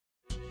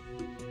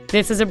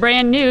This is a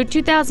brand new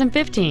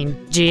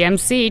 2015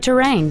 GMC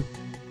Terrain.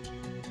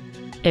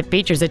 It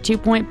features a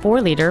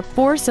 2.4-liter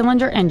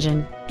four-cylinder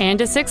engine and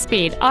a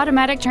 6-speed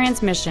automatic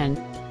transmission.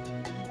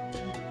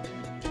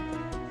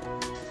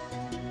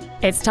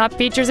 Its top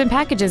features and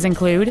packages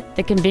include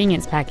the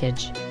convenience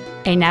package,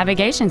 a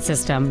navigation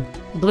system,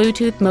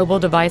 Bluetooth mobile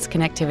device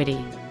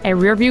connectivity, a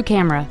rear-view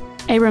camera,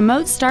 a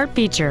remote start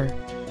feature,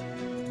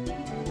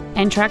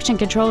 and traction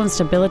control and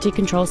stability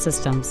control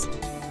systems.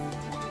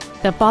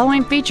 The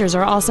following features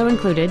are also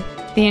included: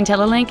 the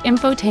IntelliLink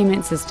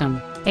infotainment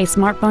system, a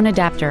smartphone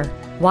adapter,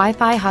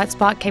 Wi-Fi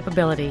hotspot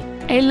capability,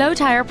 a low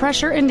tire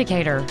pressure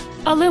indicator,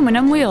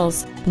 aluminum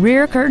wheels,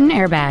 rear curtain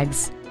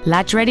airbags,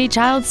 latch-ready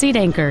child seat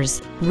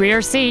anchors,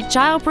 rear seat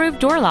child-proof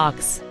door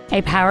locks,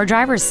 a power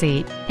driver's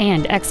seat,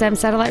 and XM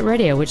satellite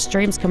radio which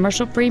streams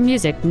commercial-free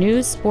music,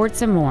 news,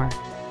 sports, and more.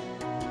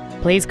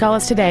 Please call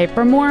us today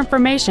for more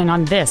information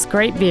on this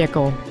great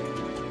vehicle.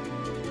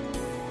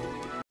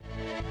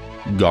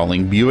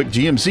 Galling Buick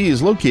GMC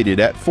is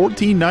located at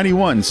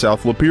 1491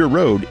 South Lapeer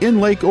Road in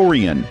Lake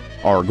Orion.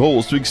 Our goal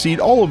is to exceed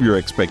all of your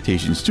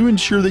expectations to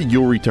ensure that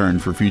you'll return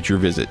for future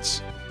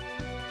visits.